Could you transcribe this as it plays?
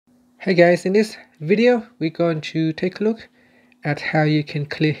Hey guys, in this video we're going to take a look at how you can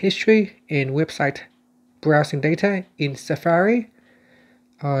clear history in website browsing data in Safari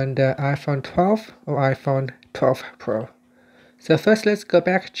on the iPhone 12 or iPhone 12 Pro. So first let's go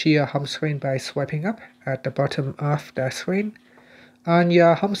back to your home screen by swiping up at the bottom of the screen. On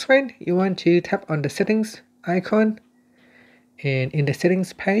your home screen you want to tap on the settings icon, and in the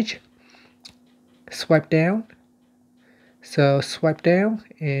settings page swipe down. So swipe down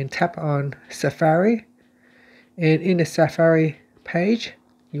and tap on Safari, and in the Safari page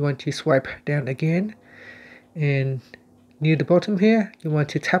you want to swipe down again, and near the bottom here you want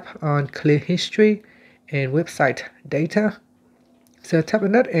to tap on clear history and website data. So tap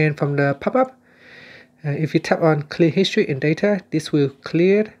on that, and from the pop-up if you tap on clear history and data, this will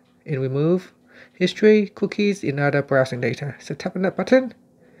clear and remove history, cookies, and other browsing data. So tap on that button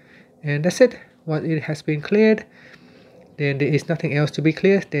and that's it. Once it has been cleared, then there is nothing else to be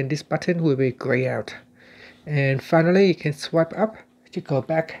cleared, then this button will be grayed out. And finally you can swipe up to go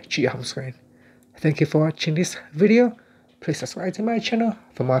back to your home screen. Thank you for watching this video. Please subscribe to my channel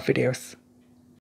for more videos.